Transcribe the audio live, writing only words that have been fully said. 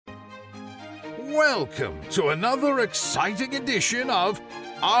Welcome to another exciting edition of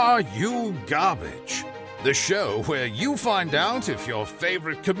Are You Garbage? The show where you find out if your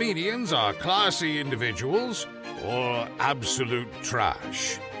favorite comedians are classy individuals or absolute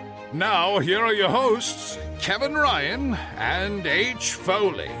trash. Now, here are your hosts, Kevin Ryan and H.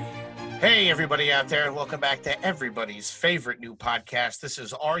 Foley. Hey, everybody out there, and welcome back to everybody's favorite new podcast. This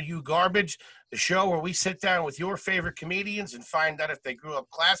is Are You Garbage, the show where we sit down with your favorite comedians and find out if they grew up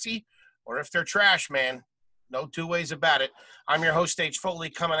classy or if they're trash, man. No two ways about it. I'm your host, H. Foley,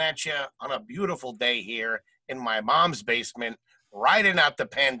 coming at you on a beautiful day here in my mom's basement, riding out the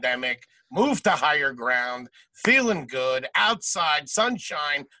pandemic, moved to higher ground, feeling good, outside,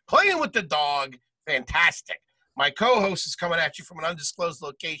 sunshine, playing with the dog. Fantastic. My co-host is coming at you from an undisclosed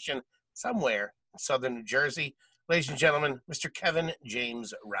location somewhere in southern New Jersey. Ladies and gentlemen, Mr. Kevin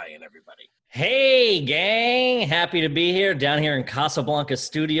James Ryan, everybody. Hey, gang. Happy to be here down here in Casablanca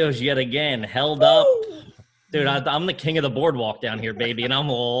Studios yet again. Held up. Dude, I'm the king of the boardwalk down here, baby, and I'm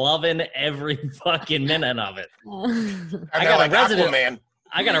loving every fucking minute of it. I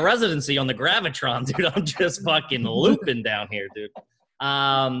got a residency on the Gravitron, dude. I'm just fucking looping down here, dude.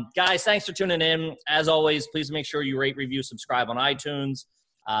 Guys, thanks for tuning in. As always, please make sure you rate, review, subscribe on iTunes.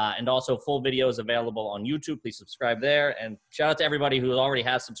 And also full videos available on YouTube. Please subscribe there. And shout out to everybody who already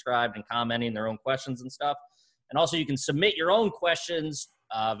has subscribed and commenting their own questions and stuff. And also you can submit your own questions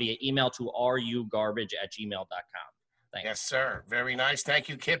via email to rugarbage@gmail.com. Thanks. Yes, sir. Very nice. Thank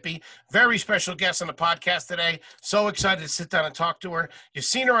you, Kippy. Very special guest on the podcast today. So excited to sit down and talk to her. You've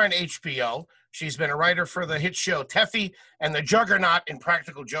seen her on HBO. She's been a writer for the hit show Teffy and the Juggernaut in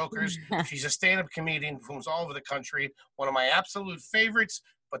Practical Jokers. She's a stand-up comedian who's all over the country. One of my absolute favorites.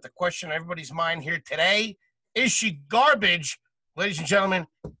 But the question on everybody's mind here today, is she garbage? Ladies and gentlemen,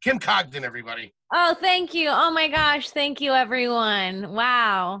 Kim Cogden, everybody. Oh, thank you. Oh, my gosh. Thank you, everyone.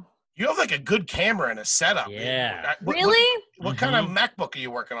 Wow. You have like a good camera and a setup. Yeah. Really? What kind of MacBook are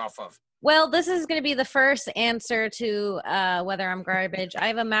you working off of? Well, this is going to be the first answer to whether I'm garbage. I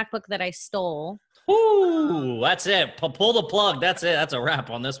have a MacBook that I stole. Ooh, that's it. Pull the plug. That's it. That's a wrap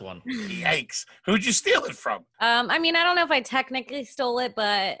on this one. Yikes. Who'd you steal it from? I mean, I don't know if I technically stole it,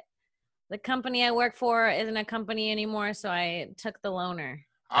 but the company I work for isn't a company anymore, so I took the loaner.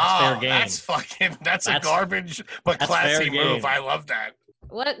 That's fair game. That's a garbage but classy move. I love that.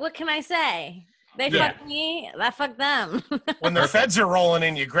 What can I say? They fucked me. I fucked them. When the feds are rolling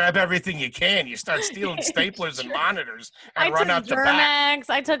in, you grab everything you can. You start stealing staplers and monitors and run out the back.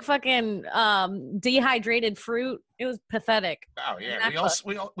 I took fucking dehydrated fruit. It was pathetic. Oh yeah,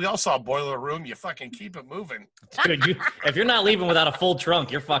 we all saw Boiler Room. You fucking keep it moving. Dude, if you're not leaving without a full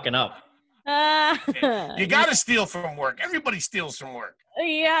trunk, you're fucking up. You got to steal from work. Everybody steals from work.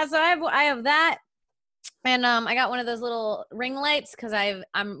 Yeah, so I have that. And I got one of those little ring lights because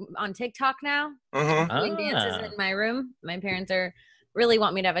I'm on TikTok now. Mm-hmm. Doing dances in my room. My parents really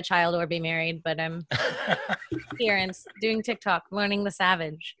want me to have a child or be married, but I'm here and doing TikTok, learning the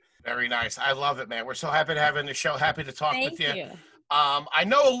savage. Very nice. I love it, man. We're so happy to have you on the show. Happy to talk with you. Thank you. I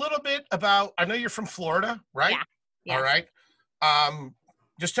know a little bit about. I know you're from Florida, right? Yeah. All right.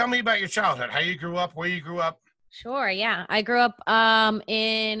 Just tell me about your childhood. How you grew up. Where you grew up. Sure, yeah. I grew up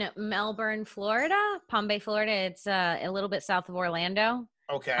in Melbourne, Florida, Palm Bay, Florida. It's a little bit south of Orlando.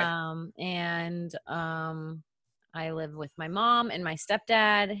 Okay. I live with my mom and my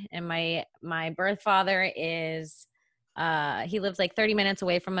stepdad, and my birth father is he lives like 30 minutes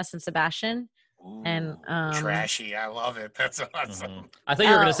away from us in Sebastian. Ooh, and trashy. I love it. That's awesome. Mm-hmm. I thought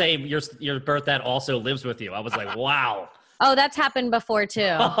you were going to say your birth dad also lives with you. I was like, wow. Oh, that's happened before too.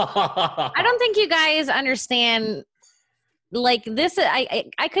 I don't think you guys understand. Like this,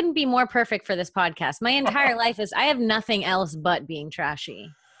 I couldn't be more perfect for this podcast. My entire life I have nothing else but being trashy.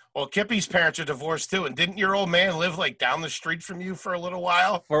 Well, Kippy's parents are divorced too, and didn't your old man live like down the street from you for a little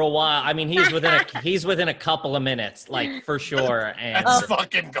while? For a while, I mean, he's within a couple of minutes, like for sure. And that's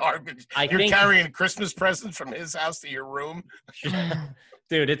fucking garbage. You're carrying Christmas presents from his house to your room.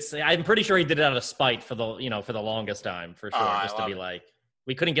 Dude, I'm pretty sure he did it out of spite for the longest time, for sure. Just to be like,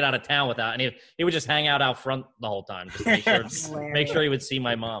 we couldn't get out of town without, and he would just hang out front the whole time, just to make sure he would see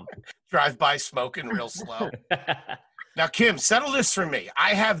my mom. Drive by smoking real slow. Now, Kim, settle this for me.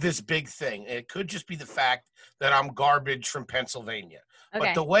 I have this big thing. It could just be the fact that I'm garbage from Pennsylvania. Okay.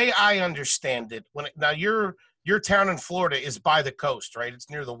 But the way I understand it, your town in Florida is by the coast, right? It's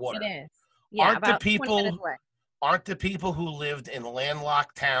near the water. It is. Yeah, about 20 minutes away. Aren't the people who lived in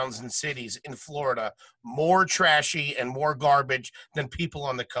landlocked towns and cities in Florida more trashy and more garbage than people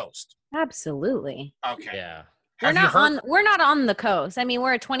on the coast? Absolutely. Okay. Yeah. Have you heard? We're not on the coast. I mean,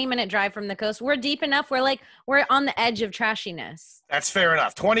 we're a 20-minute drive from the coast. We're deep enough. We're on the edge of trashiness. That's fair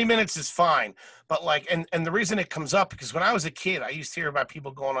enough. 20 minutes is fine. But like, and the reason it comes up, because when I was a kid, I used to hear about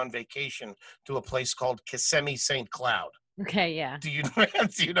people going on vacation to a place called Kissimmee St. Cloud. Okay, yeah. Do you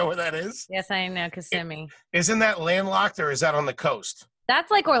know where that is? Yes, I know Kissimmee. Isn't that landlocked or is that on the coast? That's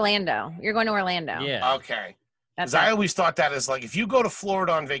like Orlando. You're going to Orlando. Yeah. Okay. That's Because I always thought that is like, if you go to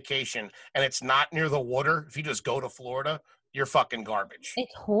Florida on vacation and it's not near the water, if you just go to Florida, you're fucking garbage.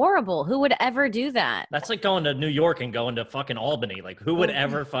 It's horrible. Who would ever do that? That's like going to New York and going to fucking Albany. Like, who would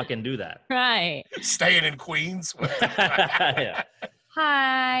ever fucking do that? Right. Staying in Queens. Yeah.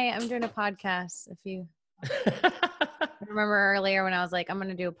 Hi, I'm doing a podcast. If you remember earlier when I was like, I'm going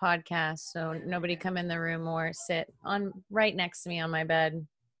to do a podcast, so nobody come in the room or sit on right next to me on my bed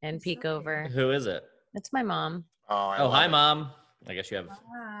and peek over. Who is it? It's my mom. Oh, Hi, Mom. I guess you have.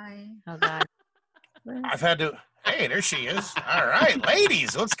 Hi. Oh God. I've had to. Hey, there she is. All right,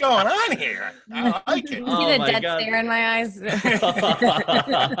 ladies, what's going on here? I like it. You Oh, see the my dead God. stare in my eyes?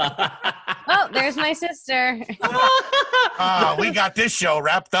 Oh, there's my sister. We got this show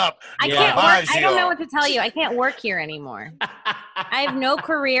wrapped up. I Yeah. can't Bye, work. I don't Gio. know what to tell you. I can't work here anymore. I have no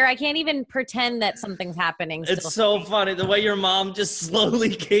career. I can't even pretend that something's happening. It's still. so funny the way your mom just slowly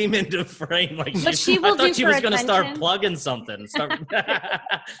came into frame. Like, But she will I thought do she for was going to start attention. plugging something.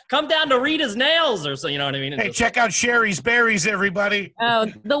 Come down to Rita's nails or so. You know what I mean? It's Hey, just- check out Sherry's Berries, everybody.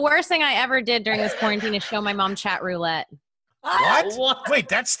 Oh, the worst thing I ever did during this quarantine is show my mom chat roulette. What? What? Wait,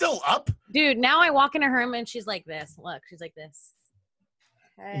 that's still up? Dude, now I walk into her room and she's like this. Look, she's like this.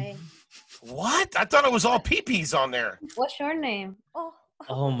 Hey, What? I thought it was all peepees on there. what's your name? Oh.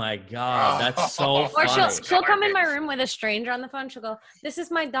 Oh my God, that's so Or funny. she'll come in my room with a stranger on the phone. She'll go, "This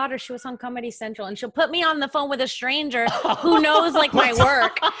is my daughter. She was on Comedy Central," and she'll put me on the phone with a stranger who knows like my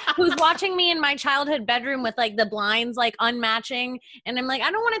work, who's watching me in my childhood bedroom with like the blinds like unmatching, and I'm like,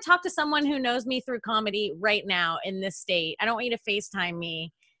 I don't want to talk to someone who knows me through comedy right now in this state. I don't want you to FaceTime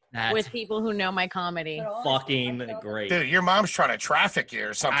me That's with people who know my comedy. fucking great. Dude, your mom's trying to traffic you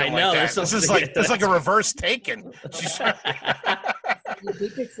or something I know, like there's that. This is something- like a reverse taken. She's trying- The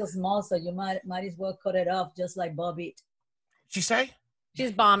dick is so small, so you might as well cut it off, just like Bobby. she say?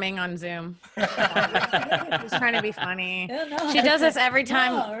 She's bombing on Zoom. She's trying to be funny. Yeah, no, She does this every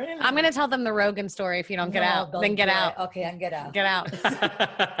time. No, really. I'm gonna tell them the Rogan story if you don't get No, out. don't Then get do it. out. Okay, and get out. Get out.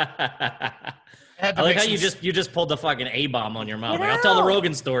 Had to I like make how some- you just pulled the fucking A-bomb on your mom. Get Like, I'll tell the out.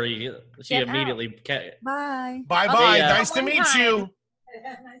 Rogan story. She Get immediately Bye. Bye-bye. Okay, Nice to one meet time. you.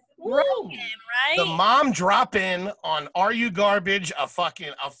 Rogan, right? The mom drop in on Are You Garbage, a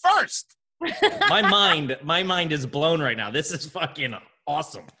first. my mind is blown right now. This is fucking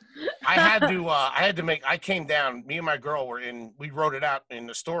awesome. I came down, me and my girl we wrote it out in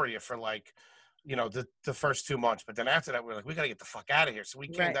Astoria for like, the first 2 months. But then after that, we were like, we got to get the fuck out of here. So we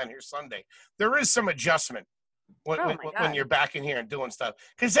came Right. down here Sunday. There is some adjustment when, Oh when, my when God. you're back in here and doing stuff.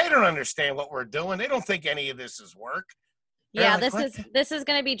 Because they don't understand what we're doing. They don't think any of this is work. Yeah, They're like, this is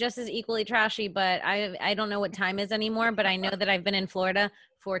gonna be just as equally trashy, but I don't know what time is anymore, but I know that I've been in Florida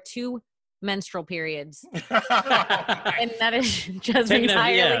for 2 menstrual periods. And that is just Taking a-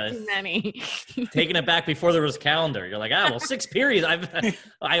 entirely yeah. too many. Taking it back before there was calendar. You're like, well, 6 periods.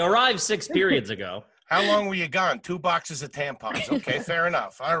 I arrived 6 periods ago. How long were you gone? 2 boxes of tampons. Okay, fair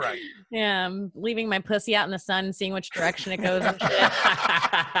enough. All right. Yeah, I'm leaving my pussy out in the sun, seeing which direction it goes and shit.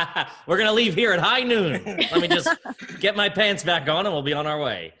 We're gonna leave here at high noon. Let me just get my pants back on, and we'll be on our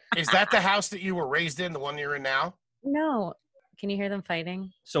way. Is that the house that you were raised in, the one you're in now? No. Can you hear them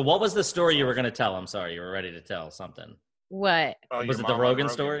fighting? So, what was the story you were gonna tell? I'm sorry, you were ready to tell something. What? Oh, Was your it the mom on Rogan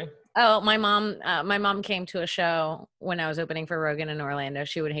story? Oh, my mom came to a show when I was opening for Rogan in Orlando.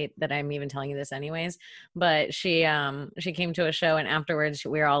 She would hate that I'm even telling you this anyways, but she came to a show and afterwards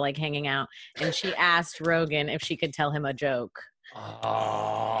we were all like hanging out and she asked Rogan if she could tell him a joke.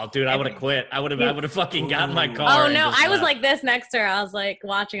 Oh, dude, I would have quit. I would have fucking got in my car. Oh and no, just I was left. like this next to her. I was like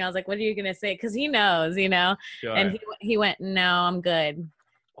watching. I was like, "What are you gonna say?" Because he knows, Sure. And he went, "No, I'm good."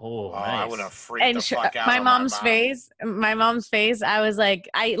 Oh, I nice. would have freaked And the fuck out. my on mom's mom. my mom's face. I was like,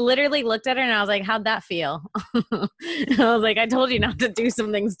 I literally looked at her and I was like, "How'd that feel?" I was like, "I told you not to do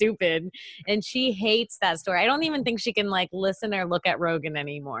something stupid," and she hates that story. I don't even think she can like listen or look at Rogan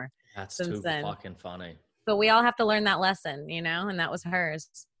anymore. That's since too then. fucking funny. But we all have to learn that lesson, and that was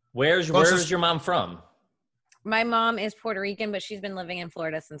hers. Where's your mom from? My mom is Puerto Rican, but she's been living in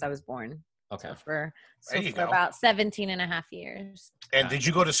Florida since I was born. Okay. For There you go. about 17 and a half years. And did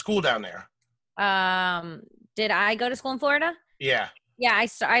you go to school down there? Did I go to school in Florida? Yeah. Yeah,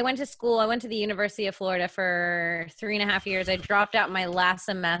 I went to school. I went to the University of Florida for 3.5 years. I dropped out my last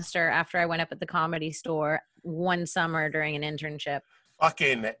semester after I went up at the Comedy Store one summer during an internship.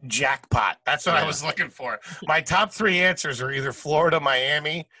 Fucking jackpot. That's what I was looking for. My top 3 answers are either Florida,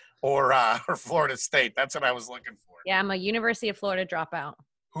 Miami, or Florida State. That's what I was looking for. Yeah, I'm a University of Florida dropout.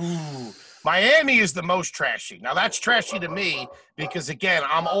 Ooh, Miami is the most trashy. Now that's trashy to me because again,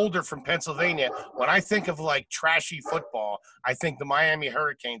 I'm older from Pennsylvania. When I think of like trashy football, I think the Miami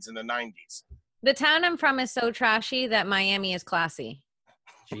Hurricanes in the 90s. The town I'm from is so trashy that Miami is classy.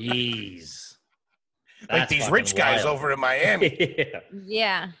 Jeez. Like these rich guys over in Miami.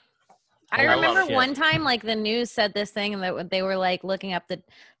 Yeah. I I love remember it. one time, like the news said this thing that they were like looking up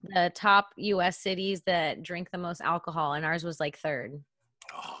the top U.S. cities that drink the most alcohol, and ours was like 3rd.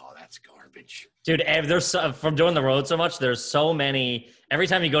 Oh, that's garbage. Dude, there's from doing the road so much, there's so many. Every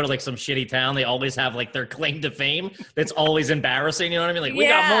time you go to like some shitty town, they always have like their claim to fame that's always embarrassing. You know what I mean? Like, we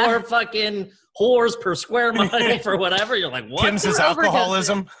got more fucking whores per square mile for whatever. You're like, what? Tim's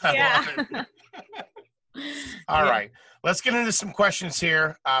alcoholism. Yeah. All right. Let's get into some questions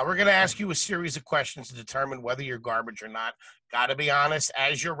here. We're going to ask you a series of questions to determine whether you're garbage or not. Got to be honest,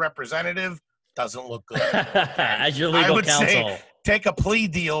 as your representative, doesn't look good. As your I legal would counsel. say take a plea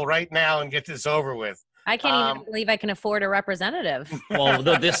deal right now and get this over with. I can't even believe I can afford a representative. Well,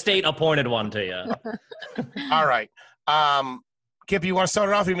 the state appointed one to you. All right. Kip, you want to start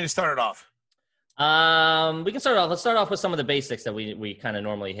it off? Or you want me to start it off? We can start off. Let's start off with some of the basics that we kind of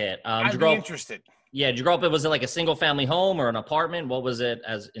normally hit. I'd be interested. Yeah, did you grow up? Was it like a single family home or an apartment? What was it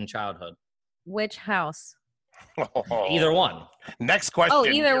as in childhood? Which house? Either one. Next question. Oh,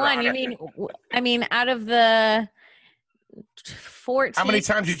 either Your one. Honor. I mean, out of the 14. How many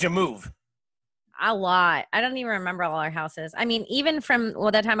times did you move? A lot. I don't even remember all our houses. I mean, even from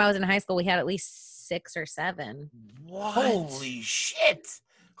that time I was in high school, we had at least 6 or 7. What? Holy shit.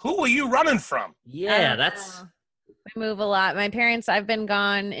 Who were you running from? Yeah, that's. I move a lot. My parents, I've been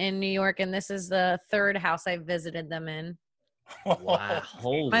gone in New York, and this is the 3rd house I've visited them in. Wow.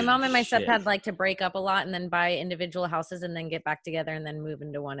 Holy My mom and my shit. stepdad like to break up a lot and then buy individual houses and then get back together and then move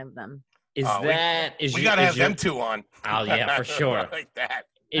into one of them. Is Oh, that is We your- got to is have your- them 2 on. Oh yeah, for sure. like that.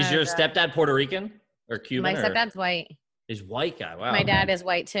 Is your stepdad Puerto Rican or Cuban? My or stepdad's white. is white guy. Wow. My dad is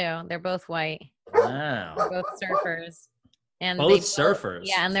white too. They're both white. Wow. Both surfers. And Both they surfers.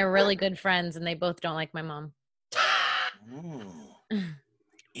 Yeah, and they're really good friends, and they both don't like my mom.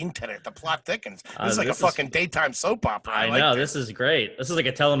 Internet. The plot thickens. This Uh, is like a this is- fucking daytime soap opera. I like know. this. This is great. This is like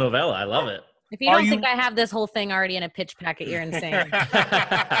a telenovela. I love it. If you Are don't you- think I have this whole thing already in a pitch packet, you're insane.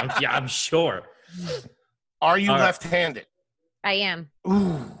 Yeah, I'm sure. Are you All right. left-handed? I am.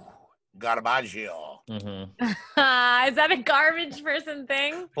 Ooh, garbaggio. Hmm. Is that a garbage person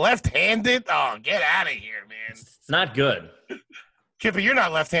thing? Left-handed? Oh, get out of here, man. It's not good. Kippy, you're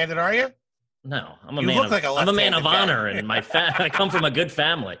not left-handed, are you? No, I'm a You man. look Of, like a I'm a man of left-handed guy. honor, and I come from a good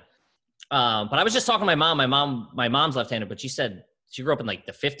family. But I was just talking to my mom. My mom's left-handed, but she said she grew up in like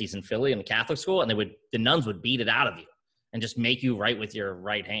the 50s in Philly in a Catholic school, and the nuns would beat it out of you and just make you write with your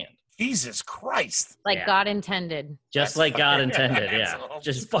right hand, Jesus Christ. Like Yeah. God intended. just That's like God fucking- intended. that's Yeah, awful.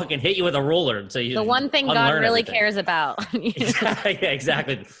 just fucking hit you with a ruler until you. The one thing God unlearn really everything. cares about. Yeah,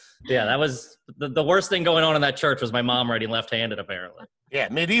 exactly. Yeah, that was the worst thing going on in that church was my mom writing left-handed. Apparently. Yeah,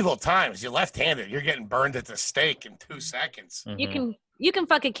 medieval times. You're left-handed. You're getting burned at the stake in 2 seconds. Mhm. You can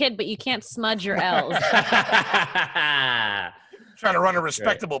fuck a kid, but you can't smudge your L's. Trying to run a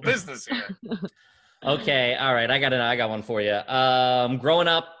respectable business here. Okay, all right. I got one for you. Growing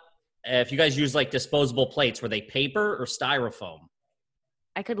up, if you guys use like disposable plates, were they paper or styrofoam?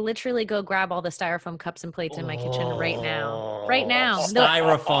 I could literally go grab all the styrofoam cups and plates in my kitchen right now. Right now. No,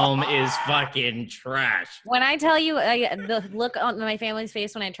 Styrofoam is fucking trash. when I tell you the look on my family's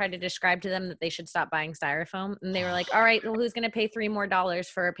face when I tried to describe to them that they should stop buying styrofoam, and they were like, "All right, well, who's going to pay $3 more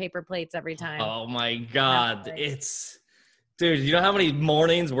for paper plates every time?" Oh my god, That's it's dude. You know how many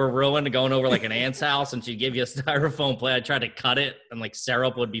mornings we're ruined going over like an aunt's house and she'd give you a styrofoam plate. I'd try to cut it and like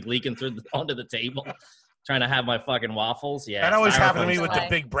syrup would be leaking through onto the table. Trying to have my fucking waffles. Yeah, That always happened to me styrofoam's with the Why?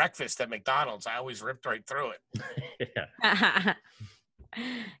 big breakfast at McDonald's. I always ripped right through it. yeah.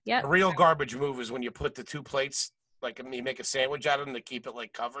 Yep. A real garbage move is when you put the 2 plates, like you make a sandwich out of them to keep it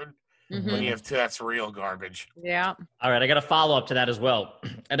like covered. Mhm. When you have 2, that's real garbage. Yeah. All right, I got a follow up to that as well.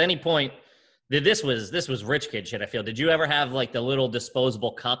 At any point, this was rich kid shit. I feel. Did you ever have like the little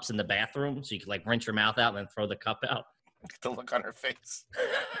disposable cups in the bathroom so you could like rinse your mouth out and then throw the cup out? The look on her face.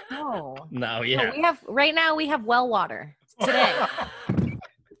 No. No, yeah. We have well water today.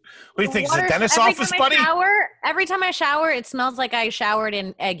 What do you think? Is Water- it dentist's every office, time buddy? Every time I shower, it smells like I showered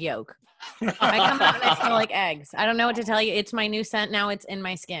in egg yolk. I come out and I smell like eggs. I don't know what to tell you. It's my new scent now. It's in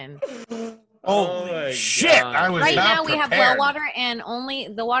my skin. Holy my shit! God. I was Right not now we have prepared. well water, and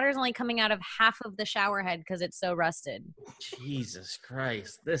the water is only coming out of half of the shower head because it's so rusted. Jesus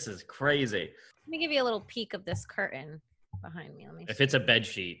Christ, this is crazy. Let me give you a little peek of this curtain behind me. Let me. If it's a bed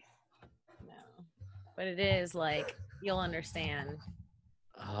sheet. No, but it is like you'll understand.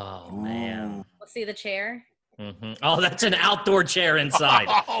 Oh man. We'll see the chair. Oh, that's an outdoor chair inside.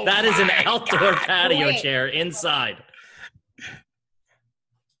 Oh, That is an my outdoor God. patio Wait. chair inside.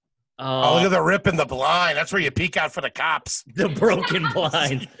 Oh, look at the rip in the blind. That's where you peek out for the cops. The broken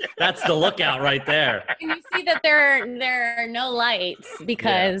blind. That's the lookout right there. And you see that there are no lights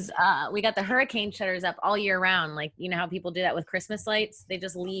because we got the hurricane shutters up all year round. Like, you know how people do that with Christmas lights? They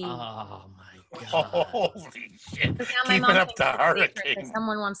just leave. Oh my God. Holy shit! So now my Keeping mom up thinks the it's a secret that hurricane.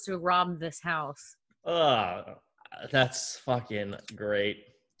 someone wants to rob this house. That's fucking great.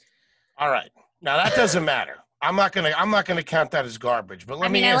 All right, now that doesn't matter. I'm not gonna count that as garbage. But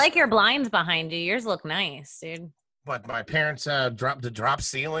let me I ask, like your blinds behind you. Yours look nice, dude. But my parents dropped the drop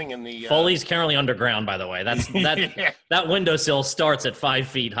ceiling in the Foley's currently underground, by the way. yeah, That windowsill starts at 5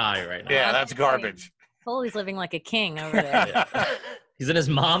 feet high right now. yeah, that's garbage. Foley's living like a king over there. He's in his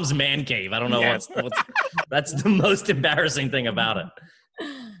mom's man cave. I don't know Yes. what's that's the most embarrassing thing about it.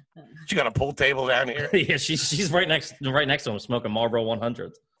 You got a pool table down here. Yeah, she's right next to him smoking Marlboro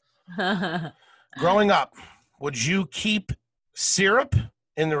 100s. Growing up, would you keep syrup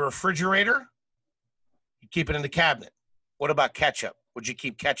in the refrigerator? You keep it in the cabinet. What about ketchup? Would you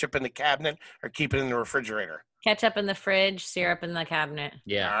keep ketchup in the cabinet or keep it in the refrigerator? Ketchup in the fridge, syrup in the cabinet.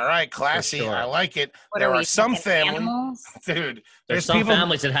 Yeah. All right, classy. sure. I like it. What There are are we, some fucking families, animals? dude. There's some people,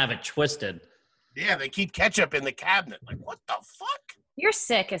 families that have it twisted. yeah, they keep ketchup in the cabinet. Like, what the fuck? You're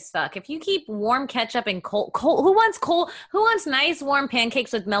sick as fuck. If you keep warm ketchup and cold, who wants nice warm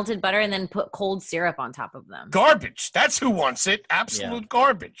pancakes with melted butter and then put cold syrup on top of them? Garbage. That's who wants it. Absolute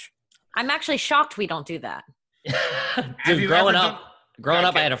garbage. I'm actually shocked we don't do that. Have Dude, you growing ever up, I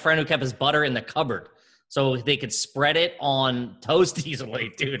Okay. had a friend who kept his butter in the cupboard so they could spread it on toast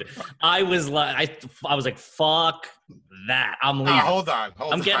easily, dude. I was like, fuck that. I'm No, leaving. hold on.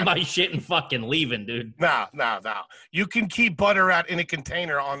 I'm getting my shit and fucking leaving, dude. No. You can keep butter out in a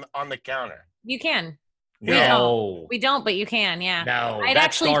container on the counter. You can. No. We don't, but you can. Yeah. No, I'd that's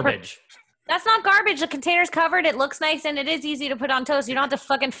actually garbage. That's not garbage. The container's covered. It looks nice and it is easy to put on toast. You don't have to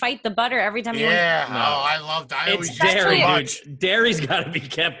fucking fight the butter every time you want. Yeah. No. Oh, I loved. I always It's used dairy, too much. dude. Dairy's got to be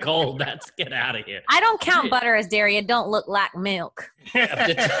kept cold. That's get out of here. I don't count butter as dairy. It don't look like milk.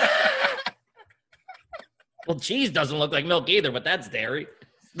 Well, cheese doesn't look like milk either, but that's dairy.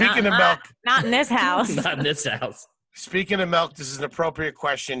 Speaking of Not- milk, Not in this house. Not in this house. speaking of milk, this is an appropriate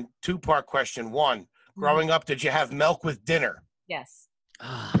question. Two-part question. One, growing up, did you have milk with dinner? Yes.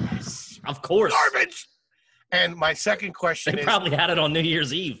 Of course. Garbage. And my second question They is: probably had it on New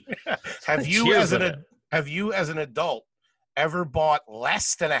Year's Eve. Have you, Cheers as with it. have you, as an adult, ever bought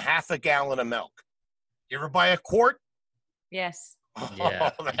less than a half a gallon of milk? You ever buy a quart? Yes.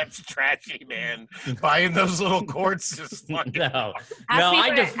 Yeah. Oh, that's trashy, man. Buying those little quarts is like No.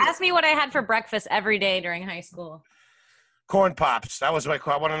 Ask me what I had for breakfast every day during high school. corn pops. That was my.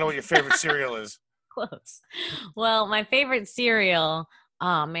 I want to know what your favorite cereal is. Close. Well, my favorite cereal.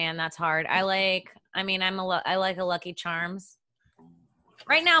 Oh man, that's hard. I like a Lucky Charms.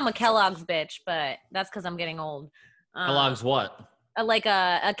 Right now I'm a Kellogg's bitch, but that's because I'm getting old. Kellogg's what? I like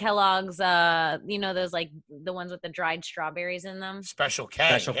a Kellogg's, those like the ones with the dried strawberries in them. Special K.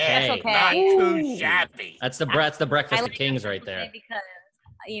 Special yeah. K. Special K. Not too Ooh. shabby. That's the breakfast I of like kings that right there. because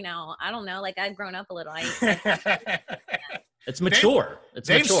I don't know, like I've grown up a little. It's mature. It's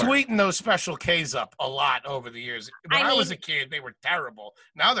They've mature. sweetened those Special Ks up a lot over the years. When I was a kid, they were terrible.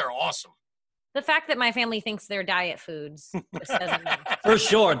 Now they're awesome. The fact that my family thinks they're diet foods just doesn't. For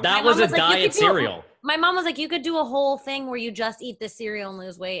sure. That My was mom a was like, "You diet could do a- cereal. My mom was like, "You could do a whole thing where you just eat this cereal and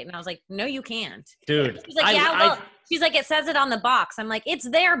lose weight," and I was like, "No, you can't." Dude. She's like, "Yeah, well." She's like, "It says it on the box." I'm like, "It's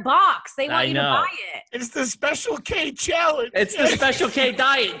their box. They I want you to know. buy it." It's the Special K challenge. It's the Special K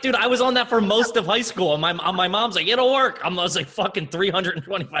diet. Dude, I was on that for most of high school. And my mom's like, it'll work. I was like fucking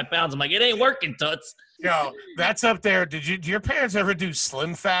 325 pounds. I'm like, it ain't working, toots. Yo, that's up there. Did your parents ever do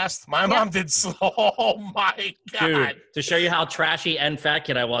Slim Fast? My mom did. Oh my god. Dude, to show you how trashy and fat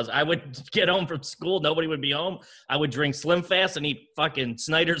kid I was, I would get home from school. Nobody would be home. I would drink Slim Fast and eat fucking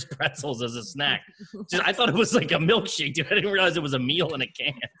Snyder's pretzels as a snack. I thought it was like a milkshake, dude. I didn't realize it was a meal in a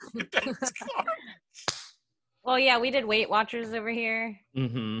can. That's garbage. Well, yeah, we did Weight Watchers over here.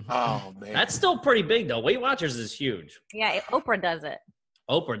 Mm-hmm. Oh man. That's still pretty big, though. Weight Watchers is huge. Yeah, Oprah does it.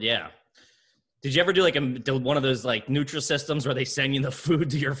 Oprah, yeah. Did you ever do like one of those like Nutrisystems where they send you the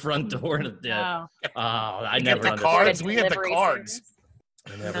food to your front door? No. Oh, I We never get the understood. cards. We had the Delivery cards. service.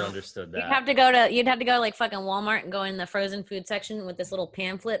 I never understood that. You'd have to go like fucking Walmart and go in the frozen food section with this little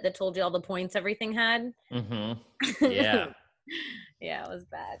pamphlet that told you all the points everything had. Mm-hmm. Yeah. Yeah, it was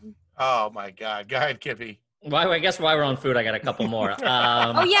bad. Oh my God. Go ahead, Kippy. I guess while we're on food, I got a couple more.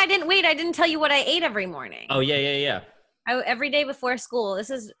 Oh yeah, I didn't tell you what I ate every morning. Oh yeah. Every day before school. This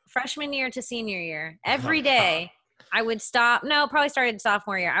is freshman year to senior year. Every day I would stop. No, probably started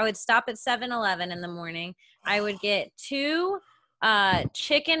sophomore year. I would stop at 7-Eleven in the morning. I would get 2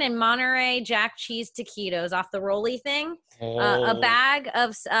 chicken and Monterey Jack cheese taquitos off the rolly thing. A bag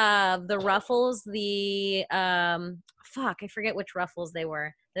of the Ruffles. I forget which Ruffles they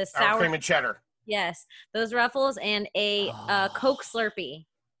were. The sour cream and cheddar. Yes, those Ruffles and a Coke Slurpee.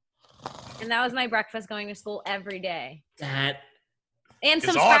 And that was my breakfast going to school every day. That and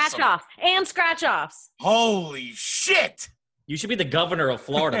some awesome. scratch offs. Holy shit! You should be the governor of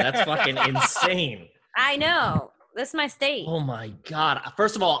Florida. That's fucking insane. I know. This is my state. Oh my God.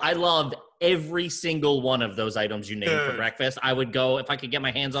 First of all, I loved every single one of those items you named for breakfast. I would go, if I could get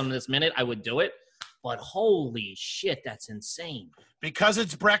my hands on this minute, I would do it. But holy shit, that's insane. Because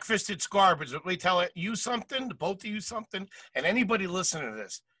it's breakfast, it's garbage. Let me tell you something, both of you something, and anybody listening to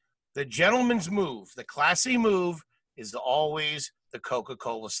this. The gentleman's move, the classy move, is always the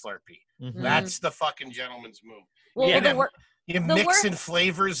Coca-Cola Slurpee. Mm-hmm. That's the fucking gentleman's move. Well, you mix in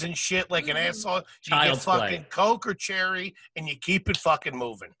flavors and shit like an asshole. You Child's get fucking play. Coke or cherry, and you keep it fucking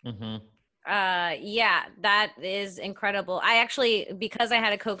moving. Mm-hmm. Yeah, that is incredible. I actually, because I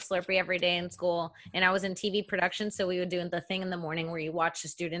had a Coke Slurpee every day in school and I was in TV production, so we would do the thing in the morning where you watch the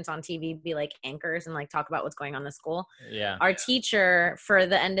students on TV be like anchors and like talk about what's going on in the school. Yeah. Our teacher for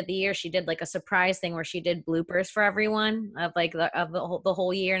the end of the year, she did like a surprise thing where she did bloopers for everyone of like the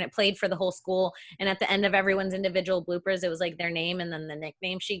whole year, and it played for the whole school. And at the end of everyone's individual bloopers, it was like their name and then the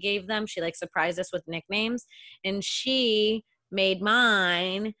nickname she gave them. She like surprised us with nicknames, and she made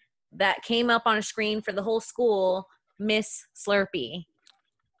mine that came up on a screen for the whole school, Miss Slurpee.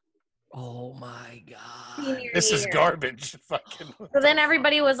 Oh my God. This is garbage. Fucking. So then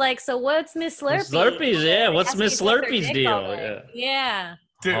everybody was like, so what's Miss Slurpee? Miss Slurpee's, yeah. What's Asked me Miss to suck their Slurpee's dick deal? all day. Yeah.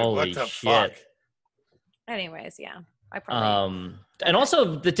 Dude, Holy what the shit. fuck? Anyways, yeah. I probably And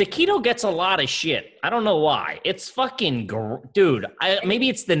also the taquito gets a lot of shit. I don't know why. It's fucking dude. Maybe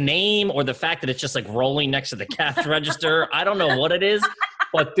it's the name or the fact that it's just like rolling next to the cash register. I don't know what it is,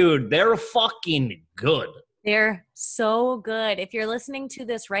 but dude, they're fucking good. They're so good. If you're listening to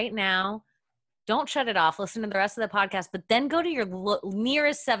this right now, don't shut it off. Listen to the rest of the podcast, but then go to your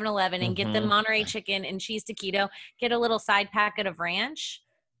nearest 7-Eleven and get the Monterey chicken and cheese taquito. Get a little side packet of ranch.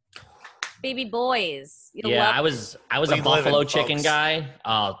 Baby boys. I was a buffalo chicken guy.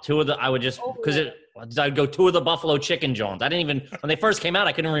 I'd go 2 of the buffalo chicken Johns. I didn't even, when they first came out,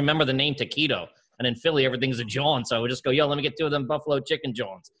 I couldn't remember the name taquito. And in Philly, everything's a John. So I would just go, let me get 2 of them buffalo chicken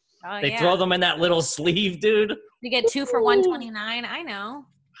Johns. They throw them in that little sleeve, dude. You get 2 for $1.29. I know.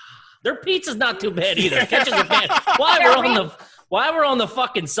 Their pizza's not too bad either. Catches a pan. While we're on the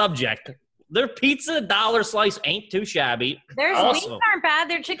fucking subject, their pizza dollar slice ain't too shabby. Their wings aren't bad.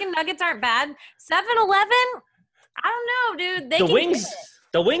 Their chicken nuggets aren't bad. 7-Eleven, I don't know, dude.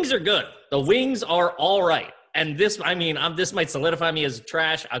 The wings are good. The wings are all right. And this might solidify me as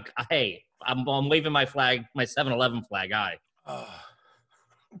trash. Hey, I'm waving my flag, my 7-Eleven flag.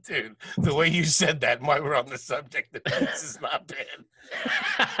 Dude, the way you said that, while we're on the subject, the pizza's not bad.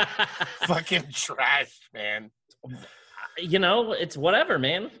 Fucking trash, man. It's whatever,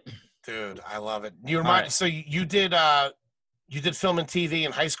 man. Dude, I love it. So you did film and TV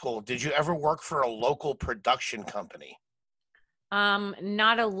in high school. Did you ever work for a local production company?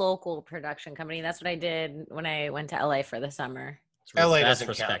 Not a local production company. That's what I did when I went to LA for the summer. LA That's doesn't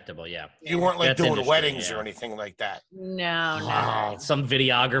respectable, count. yeah. You weren't like That's doing weddings or anything like that. No. Some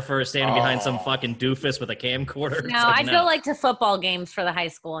videographer standing behind some fucking doofus with a camcorder. No, I'd go like to football games for the high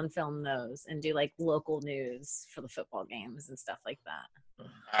school and film those and do like local news for the football games and stuff like that.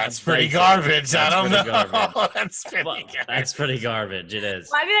 That's pretty garbage. I don't know. That's pretty garbage. It is.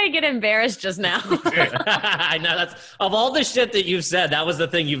 Why did I get embarrassed just now? I know that's of all the shit that you've said, that was the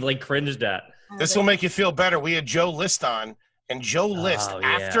thing you've like cringed at. This will make you feel better. We had Joe List on, and Joe List,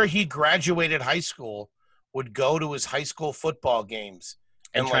 after he graduated high school, would go to his high school football games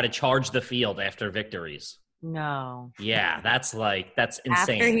and try to charge the field after victories. No. Yeah, that's insane.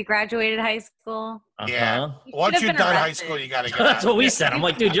 After he graduated high school? Yeah. Once you're done high school, you got to go. That's what we said. I'm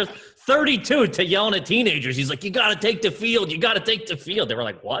like, dude, you're 32 to yelling at teenagers. He's like, you got to take the field. You got to take the field. They were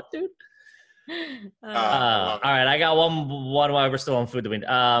like, what, dude? All right, I got one while we're still on food.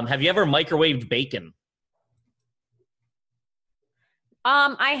 Have you ever microwaved bacon?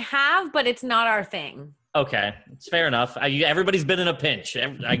 I have, but it's not our thing. Okay, it's fair enough. Everybody's been in a pinch.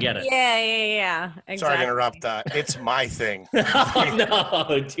 I get it. Yeah. Exactly. Sorry to interrupt. It's my thing. Oh,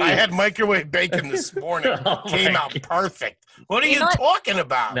 no, dude. I had microwave bacon this morning. Oh, Came my out God. perfect. What are you know what? talking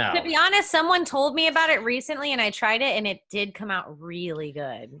about? No. To be honest, someone told me about it recently, and I tried it, and it did come out really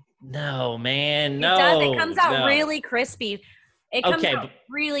good. No, man. No. It does. It comes out no. really crispy. It comes Okay, out but-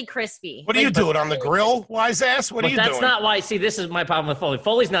 really crispy. What do you do it on the grill, wise ass? What are But you that's doing? not why. See, this is my problem with Foley.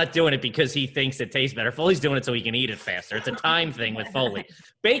 Foley's not doing it because he thinks it tastes better. Foley's doing it so he can eat it faster. It's a time thing with Foley.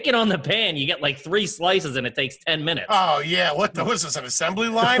 Bacon on the pan, you get like 3 slices and it takes 10 minutes. Oh yeah, what was this, an assembly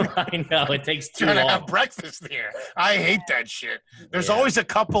line? I know, it takes too Trying to long. have breakfast here. I hate that shit. There's Yeah. always a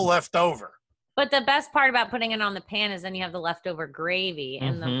couple left over. But the best part about putting it on the pan is then you have the leftover gravy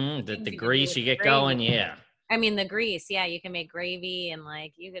and Mhm, things the you can do grease with you get gravy. going, yeah. I mean, the grease, yeah, you can make gravy and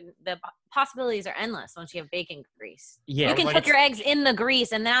the possibilities are endless once you have bacon grease. Yeah. You can like cook it's- your eggs in the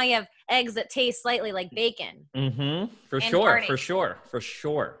grease, and now you have eggs that taste slightly like bacon. For And sure, hearty. for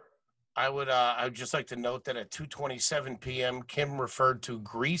sure. I would just like to note that at 2:27 p.m., Kim referred to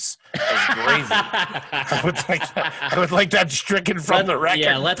grease as gravy. I would like that stricken from the record.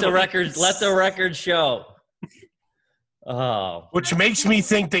 Yeah, let the please. record show. Oh. Which makes me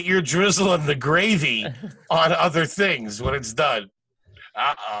think that you're drizzling the gravy on other things when it's done.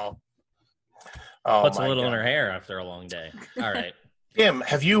 Uh-oh. Oh, Puts a my little in God. her hair after a long day. All right. Kim,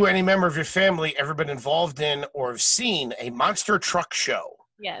 have you or any member of your family ever been involved in or have seen a monster truck show?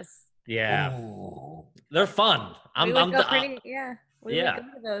 Yes. Yeah. Ooh. They're fun. We would go pretty, we yeah. would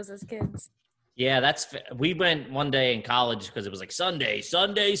go to those as kids. Yeah, we went one day in college because it was like Sunday on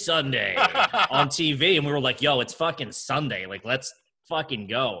TV, and we were like, yo, it's fucking Sunday. Like, let's fucking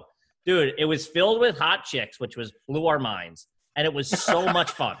go. Dude, it was filled with hot chicks, which blew our minds. And it was so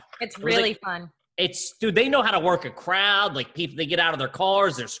much fun. It's was really like- fun. Dude, they know how to work a crowd. Like, people, they get out of their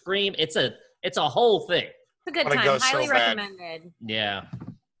cars, they scream. It's a whole thing. It's a good Wanna time. go so Highly bad. recommended. Yeah.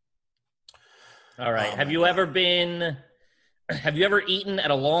 All right. Oh, Have my you ever eaten at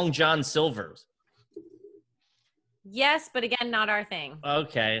a Long John Silver's? Yes, but again, not our thing.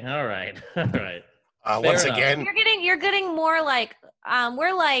 Okay. All right. All right. Once enough. again, You're getting more like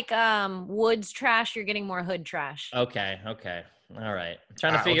we're like Woods trash. You're getting more hood trash. Okay. All right. I'm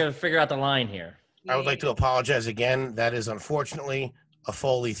trying to Wow. figure out the line here. I would like to apologize again. That is unfortunately a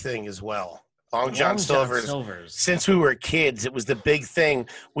Foley thing as well. Long John Silver's. Since we were kids, it was the big thing.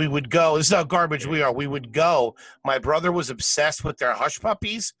 We would go. This is how garbage we are. We would go. My brother was obsessed with their hush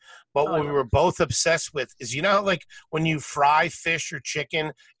puppies, but what we were both obsessed with is, you know, like when you fry fish or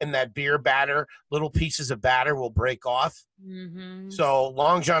chicken in that beer batter, little pieces of batter will break off. Mm-hmm. So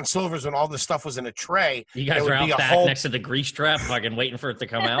Long John Silver's, when all this stuff was in a tray, You guys there would are be out a back whole- next to the grease trap, fucking waiting for it to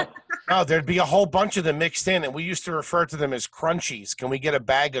come out. no, there'd be a whole bunch of them mixed in, and we used to refer to them as crunchies. Can we get a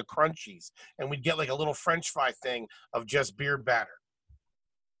bag of crunchies? And we'd get like a little French fry thing of just beer batter.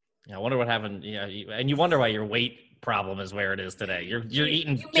 Yeah, I wonder what happened. Yeah, and you wonder why your weight problem is where it is today. You're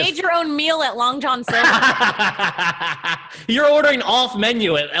eating. You made your own meal at Long John Silver. You're ordering off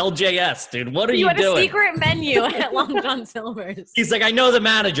menu at LJS, dude. What are you had doing? a secret menu at Long John Silver's. He's like, I know the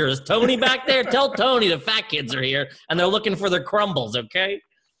manager. Is Tony back there? Tell Tony the fat kids are here and they're looking for their crumbles, okay?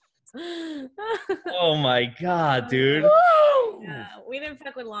 Oh my God, dude. Yeah, we didn't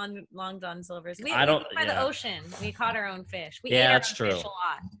fuck with Long John Silver's. We I don't- went by the yeah. ocean. We caught our own fish. We Yeah, ate our that's own true. fish a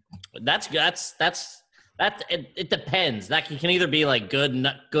lot. It depends. That can either be like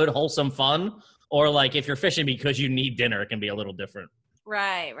good, wholesome fun, or like if you're fishing because you need dinner, it can be a little different.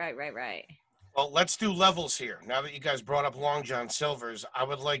 Right. Well, let's do levels here. Now that you guys brought up Long John Silver's, I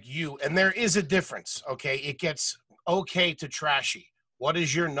would like you, and there is a difference, okay? It gets okay to trashy. What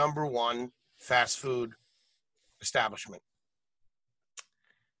is your number one fast food establishment?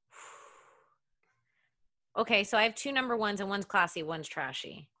 Okay, so I have 2 number ones, and one's classy, one's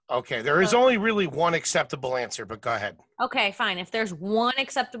trashy. Okay, there is only really one acceptable answer, but go ahead. Okay, fine. If there's one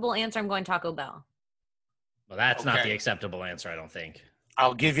acceptable answer, I'm going Taco Bell. Well, that's not Okay. the acceptable answer, I don't think.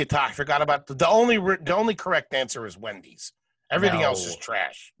 I'll give you I forgot about the only correct answer is Wendy's. Everything else is No.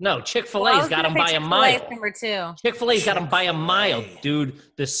 trash. No, Chick-fil-A's Well, I was got gonna them say by a Chick-fil-A's mile. number 2. Chick-fil-A's got them by a mile, Chick-fil-A. dude.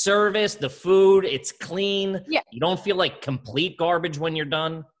 The service, the food, it's clean. Yeah. You don't feel like complete garbage when you're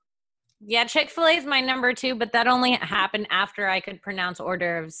done. Yeah, Chick-fil-A is my number 2, but that only happened after I could pronounce hors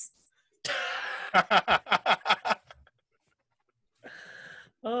d'oeuvres.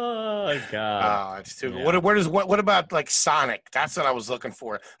 Oh, God. Oh, it's too Yeah. good. What about like Sonic? That's what I was looking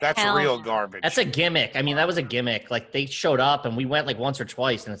for. That's Hell real no. garbage. That's a gimmick. I mean, that was a gimmick. Like, they showed up, and we went like once or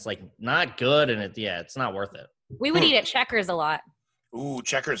twice, and it's like not good, and it's not worth it. We would eat at Checkers a lot. Ooh,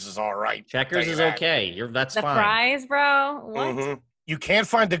 Checkers is all right. Checkers Tell you is that. okay. That's The fine. fries, bro. What? Mhm. You can't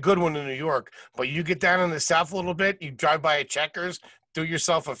find a good one in New York, but you get down in the South a little bit, you drive by a Checkers, do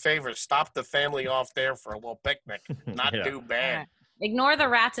yourself a favor, stop the family off there for a little picnic. Not Yeah. too bad. Ignore the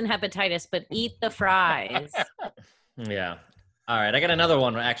rats and hepatitis, but eat the fries. Yeah. All right. I got another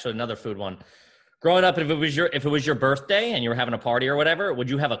one. Actually, another food one. Growing up, if it was your birthday and you were having a party or whatever, would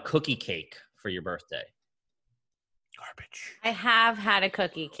you have a cookie cake for your birthday? Garbage. I have had a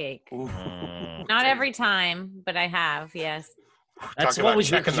cookie cake. Ooh. Not every time, but I have, yes. That's Talking what about we do.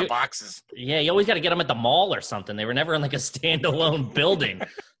 checking the boxes. Yeah, you always got to get them at the mall or something. They were never in like a standalone building.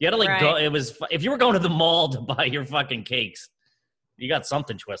 You had to like go. Right. It was if you were going to the mall to buy your fucking cakes, you got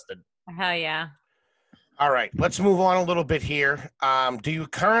something twisted. Hell yeah. All right, let's move on a little bit here. Do you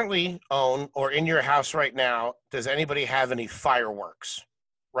currently own or in your house right now, does anybody have any fireworks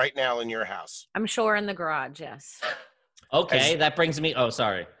right now in your house? I'm sure in the garage, yes. Okay, that brings me. Oh,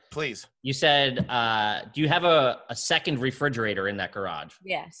 sorry. Please. You said, do you have a second refrigerator in that garage?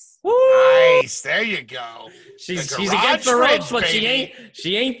 Yes. Nice. There you go. She's The against the garage ropes, fridge, but baby.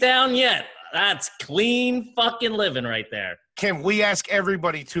 she ain't down yet. That's clean fucking living right there. Kim, we ask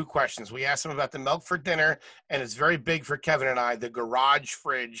everybody 2 questions. We ask them about the milk for dinner, and it's very big for Kevin and I. The garage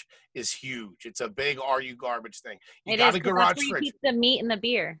fridge is huge. It's a big "Are you garbage" thing. You It got is, a 'cause garage that's where you fridge. keep the meat and the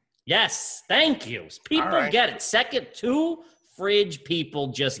beer. Yes, thank you. People All right. get it. Second, 2 fridge people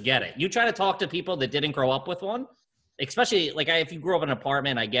just get it. You try to talk to people that didn't grow up with one, especially like if you grew up in an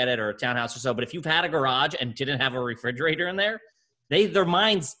apartment, I get it, or a townhouse or so. But if you've had a garage and didn't have a refrigerator in there, their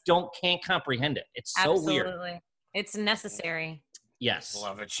minds can't comprehend it. It's so weird. Absolutely. It's necessary. Yes.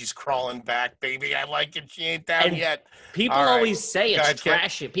 Love it. She's crawling back, baby. I like it. She ain't down And yet. People All right. always say Go it's ahead, Kip.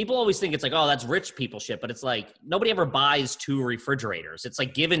 trash shit. People always think it's like, oh, that's rich people shit. But it's like nobody ever buys 2 refrigerators. It's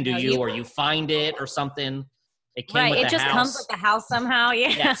like given to No, you you- or you find it or something. It came Right. with It the just house. comes with the house somehow. Yeah.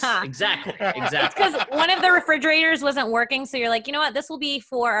 Yes, exactly. Exactly. Because one of the refrigerators wasn't working. So you're like, you know what? This will be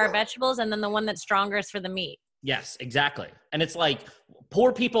for our vegetables. And then the one that's stronger is for the meat. Yes, exactly. And it's like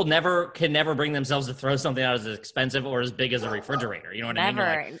poor people can never bring themselves to throw something out as expensive or as big as a refrigerator. You know what I mean?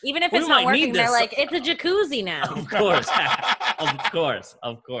 Never. You're like, Even if "We it's might not need working, they're this." like, it's a jacuzzi now. of course.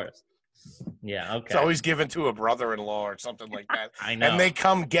 Of course. Yeah, okay. It's always given to a brother-in-law or something like that. I know. And they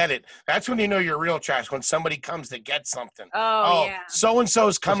come get it. That's when you know you're real trash, when somebody comes to get something. Oh, yeah.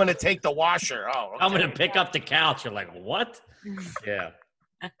 So-and-so's coming to take the washer. Oh, okay. I'm going to pick up the couch. You're like, what? Yeah.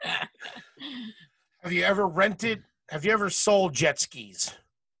 Have you ever sold jet skis?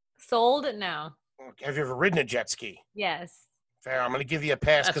 Sold? No. Have you ever ridden a jet ski? Yes. Fair. I'm going to give you a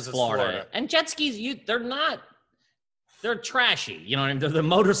pass That's because it's Florida. Florida. And jet skis, they're trashy. You know what I mean? They're the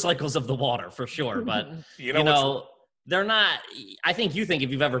motorcycles of the water for sure. But, You know, what's- they're not. I think you think if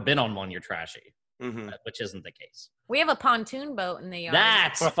you've ever been on one, you're trashy, Mhm. which isn't the case. We have a pontoon boat in the yard.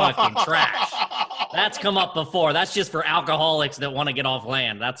 That's fucking trash. That's come up before. That's just for alcoholics that want to get off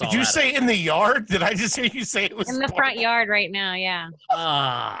land. That's all. Did you that say is. in the yard? Did I just hear you say it was in the front yard right now. Yeah.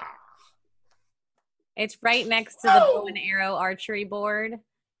 Ah, It's right next to the bow and arrow archery board.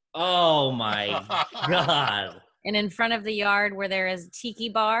 oh my god. And in front of the yard where there is a tiki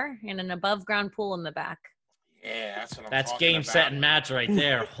bar and an above ground pool in the back. Yeah, that's what I'm That's talking game, about. set, and match right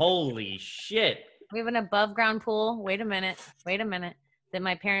there. Holy shit. We have an above ground pool. Wait a minute. That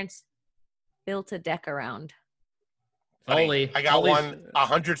my parents built a deck around. Buddy, Holy. I got holy- one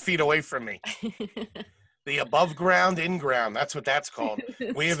 100 feet away from me. The above ground, in ground. That's what that's called.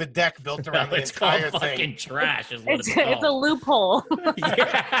 We have a deck built No, around the it's called entire fucking thing. trash is what it's, It's a called. loophole.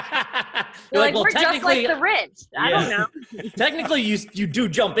 Yeah. You're like, well, we're just like the rich. I don't Yeah. know. Technically, you do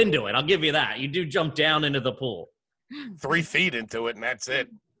jump into it. I'll give you that. You do jump down into the pool. 3 feet into it, and that's it.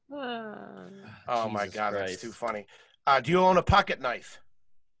 Oh my Jesus God, Christ. that's too funny. Do you own a pocket knife?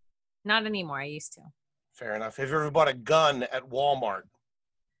 Not anymore. I used to. Fair enough. Have you ever bought a gun at Walmart?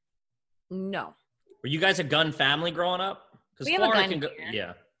 No. Were you guys a gun family growing up? Because We have a gun here.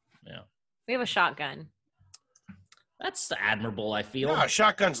 Yeah. We have a shotgun. That's admirable, I feel. No,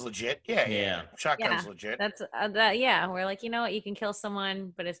 shotgun's legit. Yeah. Yeah. Shotgun's Yeah. legit. That's yeah. We're like, you know what? You can kill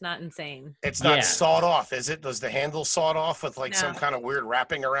someone, but it's not insane. It's not Yeah. sawed off, is it? Does the handle sawed off with like some No. kind of weird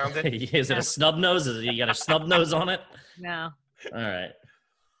wrapping around it? Is it a snub nose? You got a snub nose on it? No. All right.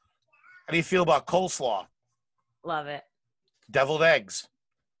 How do you feel about coleslaw? Love it. Deviled eggs?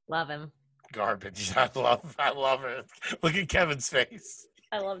 Love him. Garbage. I love it. Look at Kevin's face.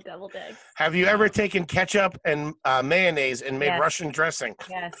 I love deviled eggs. Have you ever taken ketchup and mayonnaise and made Yes. Russian dressing?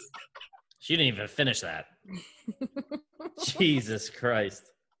 Yes. She didn't even finish that. Jesus Christ.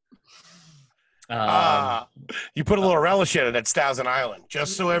 You put a little relish in it at Thousand Island,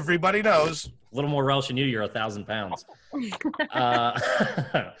 just so everybody knows. A little more relish than you're 1,000 pounds.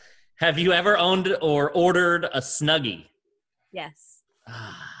 Have you ever owned or ordered a Snuggie? Yes.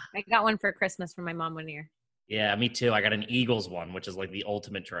 I got one for Christmas from my mom one year. Yeah, me too. I got an Eagles one, which is like the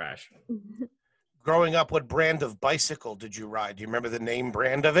ultimate trash. Growing up, what brand of bicycle did you ride? Do you remember the name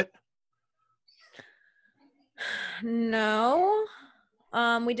brand of it? No.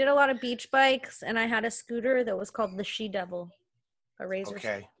 We did a lot of beach bikes, and I had a scooter that was called the She Devil, a razor.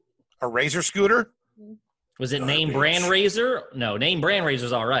 Okay. A razor scooter? Was it Garbage. name brand razor? No, name brand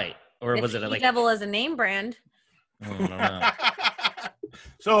razor's all right. Or If was it She like Devil is a name brand? I don't know.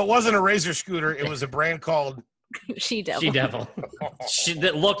 So it wasn't a razor scooter. It was a brand called She Devil. She Devil.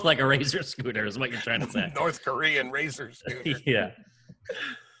 That looked like a razor scooter is what you're trying to say. North Korean razor scooter. Yeah.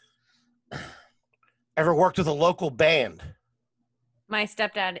 Ever worked with a local band? My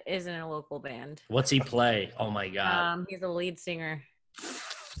stepdad is in a local band. What's he play? Oh my god. He's a lead singer.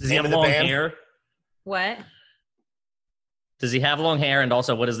 Does he name have of the long band? hair? What? Does he have long hair? And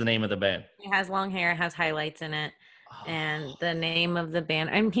also, what is the name of the band? He has long hair, has highlights in it. And the name of the band,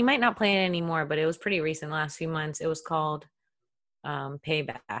 I mean, he might not play it anymore, but it was pretty recent, last few months. It was called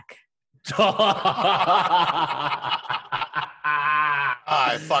Payback.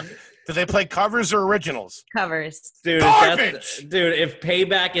 Fuck. Do they play covers or originals? Covers. Dude, Garbage! dude, if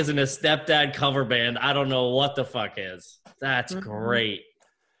Payback isn't a stepdad cover band, I don't know what the fuck is. That's Mhm. great.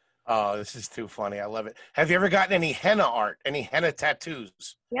 Oh, this is too funny. I love it. Have you ever gotten any henna art? Any henna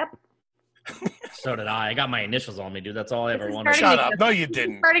tattoos? Yep. So did I. I got my initials on me, dude. That's all I ever This is wanted. starting Shut to up. No, you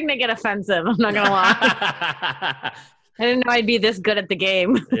didn't. Starting to get offensive. I'm not gonna lie. I didn't know I'd be this good at the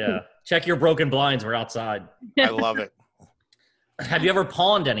game. Yeah. Check your broken blinds. We're outside. I love it. Have you ever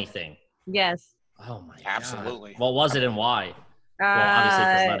pawned anything? Yes. Oh my god. Absolutely. What was it and why? Well,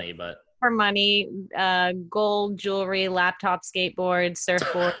 obviously for money, but For money, gold jewelry, laptop, skateboards,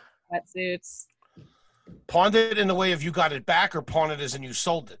 surfboard, wetsuits. Pawned it in the way of you got it back, or pawned it as in you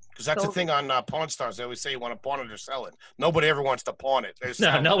sold it? Because that's the Sold thing on Pawn Stars. They always say you want to pawn it or sell it. Nobody ever wants to pawn it. They no,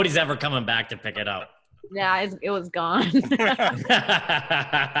 sell it. nobody's ever coming back to pick it up. Yeah, it was gone.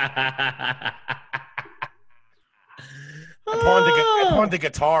 I pawned the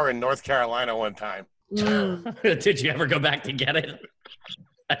guitar in North Carolina one time. Did you ever go back to get it?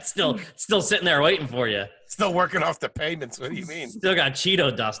 That's still sitting there waiting for you. Still working off the payments. What do you mean? Still got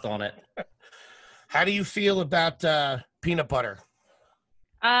Cheeto dust on it. How do you feel about peanut butter?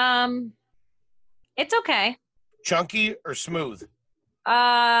 It's okay. Chunky or smooth?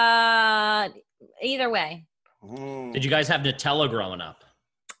 Either way. Did you guys have Nutella growing up?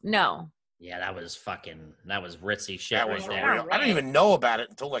 No. Yeah, that was ritzy shit That right was there. real. I didn't even know about it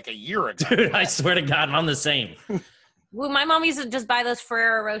until like a year ago. Dude, I swear to God, I'm the same. Well, my mom used to just buy those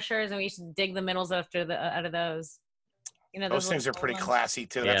Ferrero Rochers, and we used to dig the middles out of those. You know, Those things are little pretty ones. classy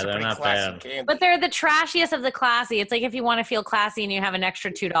too. Yeah, That's a they're pretty not classy bad. candy. But they're the trashiest of the classy. It's like if you want to feel classy and you have an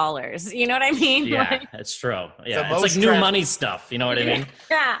extra $2. You know what I mean? Yeah, Like, it's true. Yeah, The it's most like new trash- money stuff. You know what I mean?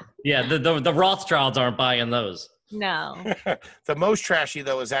 yeah. Yeah, the Rothschilds aren't buying those. No. The most trashy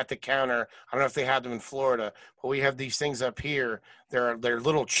though is at the counter. I don't know if they have them in Florida, but we have these things up here. They're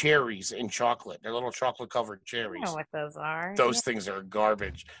little cherries in chocolate. They're little chocolate covered I cherries. know what those are. Those things are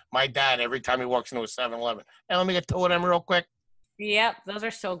garbage. My dad, every time he walks into a 7-Eleven, hey, let me get two of them real quick. Yep, those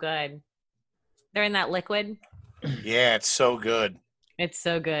are so good. They're in that liquid. Yeah, it's so good. It's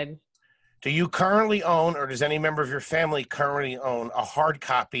so good. Do you currently own, or does any member of your family currently own, a hard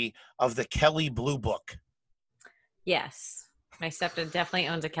copy of the Kelly Blue Book? Yes. My stepdad definitely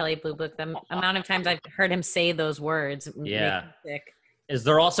owns a Kelly Blue Book. The amount of times I've heard him say those words Yeah. makes me sick. Is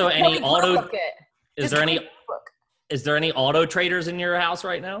there also any auto? Is Just there Kelly any? Blue Book. Is there any auto traders in your house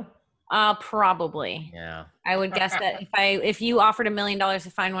right now? Probably. Yeah. I would guess that if you offered $1 million to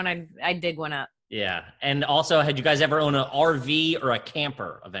find one, I'd dig one up. Yeah. And also, had you guys ever owned an RV or a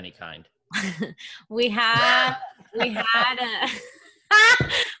camper of any kind? we had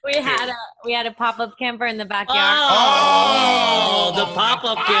a pop-up camper in the backyard. Oh, the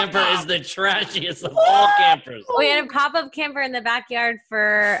pop-up camper is the trashiest of all campers. We had a pop-up camper in the backyard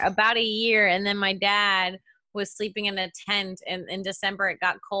for about a year, and then my dad was sleeping in a tent, and in December it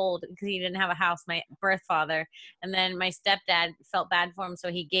got cold because he didn't have a house, my birth father. And then my stepdad felt bad for him, so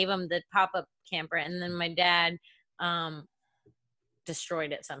he gave him the pop-up camper, and then my dad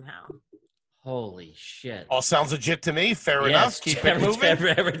destroyed it somehow. Holy shit. All sounds legit to me. Fair enough. Keep it moving.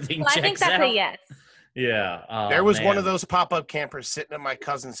 Everything Well, I think checks that's out. a yes. Yeah. Oh, There was one man. of those pop-up campers sitting at my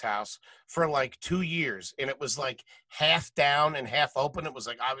cousin's house for like 2 years, and it was like half down and half open. It was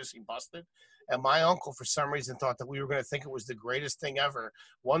like obviously busted. And my uncle, for some reason, thought that we were going to think it was the greatest thing ever.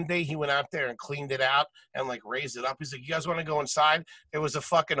 One day he went out there and cleaned it out and like raised it up. He's like, "You guys want to go inside?" There was a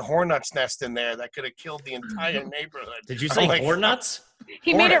fucking hornet's nest in there that could have killed the entire neighborhood. Did you I'm say like, hornuts?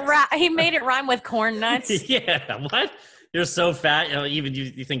 He made it rhyme with corn nuts. Yeah. What? You're so fat. You know, even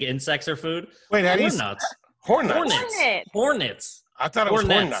you think insects are food? Wait, how do you Horn nuts. Hornets. Hornet. Hornets. I thought it was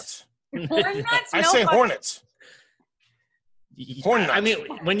horn Hornets. nuts. Horn nuts? I No say fuck- hornets. Horn nuts. I mean,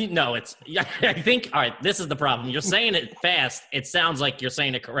 when you know it's. Yeah, I think. All right, this is the problem. You're saying it fast. It sounds like you're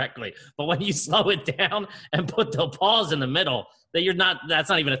saying it correctly, but when you slow it down and put the pause in the middle, that you're not. That's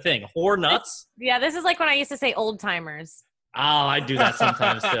not even a thing. Horn nuts. Yeah, this is like when I used to say old timers. Oh, I do that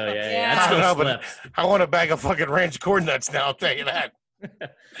sometimes too. Yeah. Yeah. That I don't know, still but slips. I want a bag of fucking ranch corn nuts now. I'll tell you that.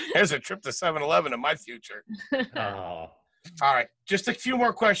 There's a trip to 7-Eleven in my future. Oh. All right, just a few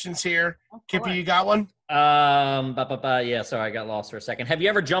more questions here. Kippy, you got one? Yeah, sorry, I got lost for a second. Have you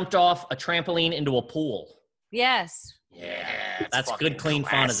ever jumped off a trampoline into a pool? Yes. Yeah, it's That's fucking good, clean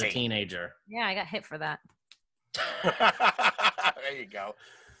fun as a classy. teenager. Yeah, I got hit for that. There you go.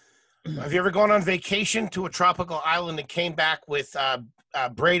 Have you ever gone on vacation to a tropical island and came back with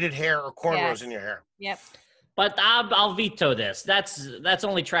braided hair or cornrows Yes. in your hair? Yep. But I'll veto this. That's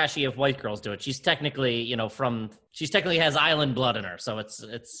only trashy if white girls do it. She's technically, she's technically has island blood in her, so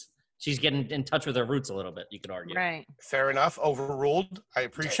it's she's getting in touch with her roots a little bit. You could argue. Right. Fair enough. Overruled. I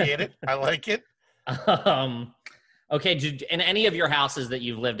appreciate it. I like it. Okay. In any of your houses that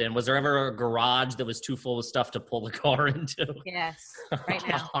you've lived in, was there ever a garage that was too full of stuff to pull the car into? Yes. Right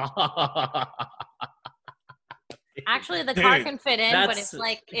now. Actually, the car Dude, can fit in, but that's- it's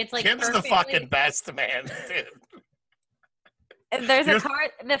like Kim's the perfectly- fucking best, man. Dude. There's a You're- car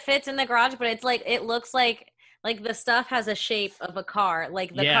that fits in the garage, but it's like it looks like the stuff has a shape of a car.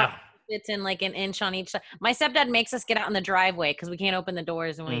 Like the Yeah. car fits in like an inch on each side. My stepdad makes us get out in the driveway because we can't open the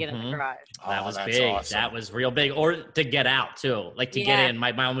doors when we get in the Mhm. garage. That Oh, was that's big. awesome. That was real big. Or to get out too, like to get Yeah. in.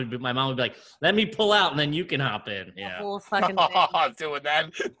 My mom would be like, "Let me pull out, and then you can hop in." The Yeah, whole fucking thing. Doing that.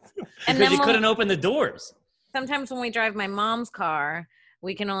 And because then you when- couldn't open the doors. sometimes when we drive my mom's car,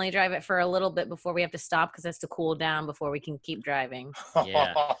 we can only drive it for a little bit before we have to stop because it's to cool down before we can keep driving.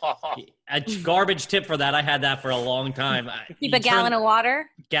 Yeah. A garbage tip for that. I had that for a long time. Keep a gallon of water.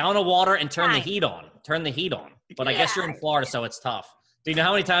 gallon of water and turn the Fine. heat on. Turn the heat on. But I guess you're in Florida, so it's tough. Do you know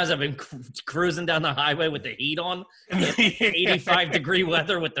how many times I've been cruising down the highway with the heat on, 85-degree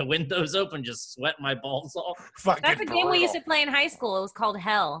weather with the windows open, just sweating my balls off? Fucking That's a game we used to brutal. play in high school. It was called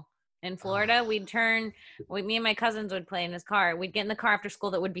Hell. In Florida, me and my cousins would play in his car. We'd get in the car after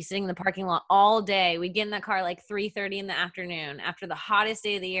school that would be sitting in the parking lot all day. We'd get in that car like 3:30 in the afternoon after the hottest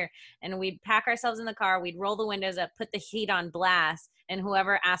day of the year. And we'd pack ourselves in the car. We'd roll the windows up, put the heat on blast. And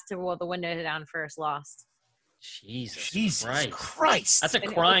whoever asked to roll the windows down first lost. Jesus Christ. Christ. That's a And it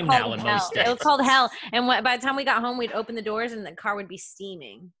was crime called now in Hell. most It was states. called Hell. And by the time we got home, we'd open the doors and the car would be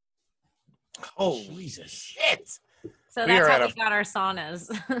steaming. Holy Jesus. shit. So We that's are how at we got our saunas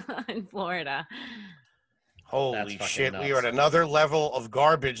in Florida. Holy fucking shit. We nuts. are at another level of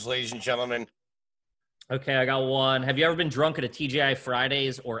garbage, ladies and gentlemen. Okay, I got one. Have you ever been drunk at a TGI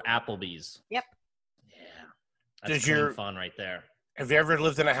Fridays or Applebee's? Yep. Yeah. That's Did clean your- fun right there. Have you ever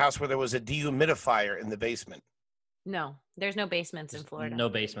lived in a house where there was a dehumidifier in the basement? No, there's no basements in Florida. No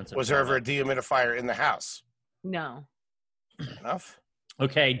basements in Was there ever a Florida. dehumidifier in the house? No. Enough?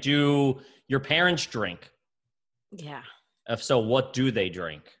 Okay, do your parents drink? Yeah. If so, what do they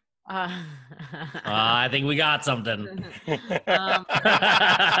drink? I think we got something. um,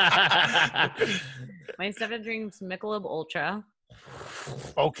 my stepdad drinks Michelob Ultra,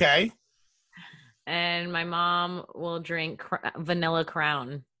 Okay. and my mom will drink Vanilla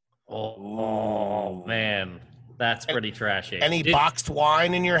Crown. Oh man, that's pretty trashy. Any Did- boxed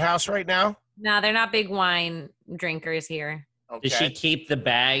wine in your house right now? No, they're not big wine drinkers here. Okay. Does she keep the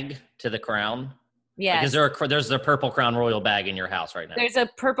bag to the crown? Like, Yes. there's the purple Crown Royal bag in your house right now? There's a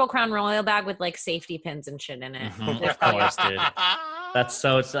purple Crown Royal bag with like safety pins and shit in it. Mhm, There's of course, dude.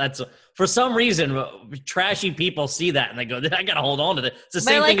 That's for some reason trashy people see that and they go, I gotta hold on to this. It's the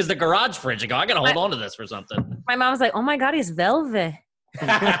same thing like- as the garage fridge. I go, I gotta hold on to this for something. My mom's like, "Oh my god, he's velvet."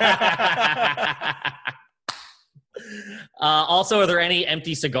 Also, are there any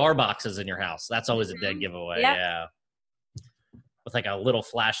empty cigar boxes in your house? That's always a dead giveaway. Yep. Yeah, with like a little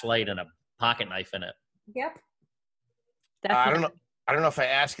flashlight and a pocket knife in it. Yep. I don't know. I don't know if I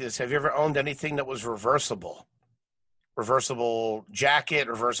asked you this. Have you ever owned anything that was reversible? Reversible jacket,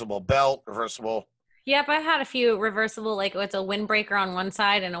 reversible belt, reversible. Yep, I had a few reversible, like it's a windbreaker on one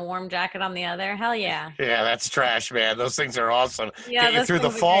side and a warm jacket on the other. Hell yeah. Yeah, that's trash, man. Those things are awesome. Yeah, Get you those through the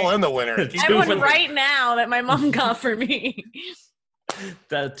things are fall great. and the winter. I have Two one for the- right now that my mom got for me.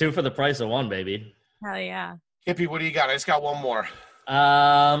 Two for the price of one, baby. Hell yeah. Hippie, what do you got? I just got one more.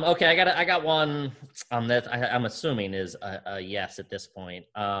 Okay, I got one that I'm assuming is a yes at this point.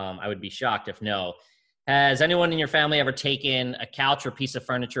 I would be shocked if no. Has anyone in your family ever taken a couch or piece of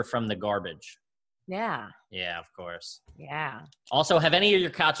furniture from the garbage? Yeah. Yeah, of course. Yeah. Also, have any of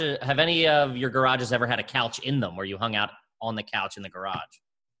your garages ever had a couch in them where you hung out on the couch in the garage?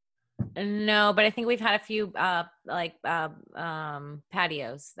 No, but I think we've had a few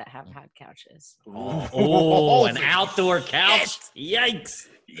patios that have had couches. Oh, an Holy outdoor couch. Yikes.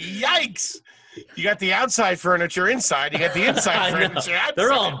 Yikes! You got the outside furniture inside. You got the inside I know. furniture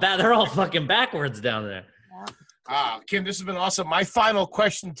outside. They're all fucking backwards down there. Kim, this has been awesome. My final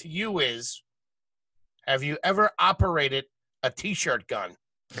question to you is, have you ever operated a T-shirt gun?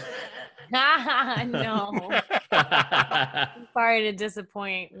 No. Sorry to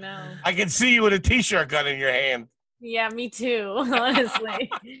disappoint. No. I can see you with a T-shirt gun in your hand. Yeah, me too, honestly.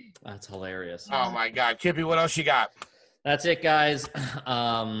 That's hilarious. Oh, my God. Kippy, what else you got? That's it, guys.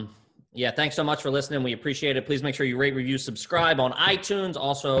 Yeah, thanks so much for listening. We appreciate it. Please make sure you rate, review, subscribe on iTunes,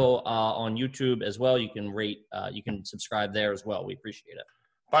 also on YouTube as well. You can subscribe there as well. We appreciate it.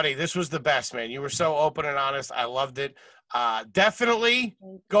 Buddy, this was the best, man. You were so open and honest. I loved it. Definitely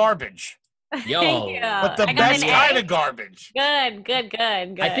garbage, Yo, Yeah. but the I got best an A. kind of garbage. Good.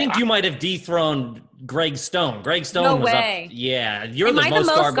 I think you might have dethroned Greg Stone. Greg Stone No was way. up. Yeah, you're Am the I most,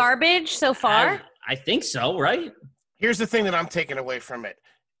 the most garbage so far? I think so, right? Here's the thing that I'm taking away from it.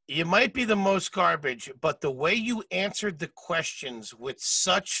 You might be the most garbage, but the way you answered the questions with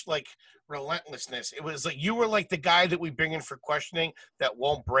such relentlessness, it was like you were like the guy that we bring in for questioning that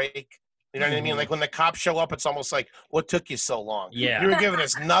won't break. You know what I mean? Like when the cops show up, it's almost like, what took you so long? Yeah. You were giving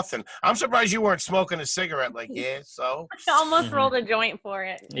us nothing. I'm surprised you weren't smoking a cigarette. Like, yeah, so? I almost rolled a joint for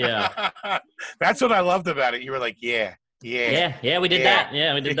it. Yeah. That's what I loved about it. You were like, yeah. We did Yeah. that. Yeah, we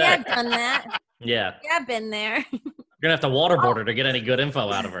did Yeah, I've that. done that. Yeah. Yeah, I've been there. You're going to have to waterboard her to get any good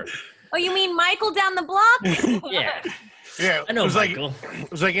info out of her. Oh, you mean Michael down the block? Yeah. Yeah. I know, it was Michael.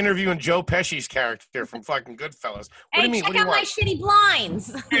 it was like interviewing Joe Pesci's character from fucking Goodfellas. What do Hey, you mean? check What do out you my want? shitty blinds.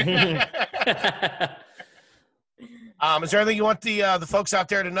 Is there anything you want the folks out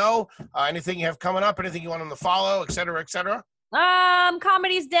there to know? Anything you have coming up? Anything you want them to follow, et cetera, et cetera?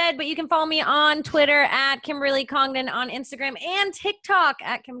 Comedy's dead, but you can follow me on Twitter at Kimberly Congdon, on Instagram and TikTok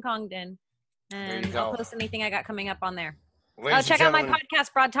at Kim Congdon. And you I'll go. post anything I got coming up on there. Ladies and Check out my gentlemen-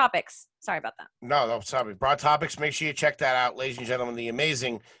 podcast, Broad Topics. Sorry about that. No, sorry. Broad Topics. Make sure you check that out, ladies and gentlemen. The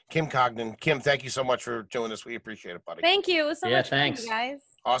amazing Kim Congdon. Kim, thank you so much for doing this. We appreciate it, buddy. Thank you. It was so Yeah, much thanks. fun, you guys.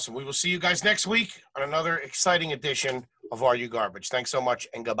 Awesome. We will see you guys next week on another exciting edition of Are You Garbage. Thanks so much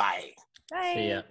and goodbye. Bye. See ya.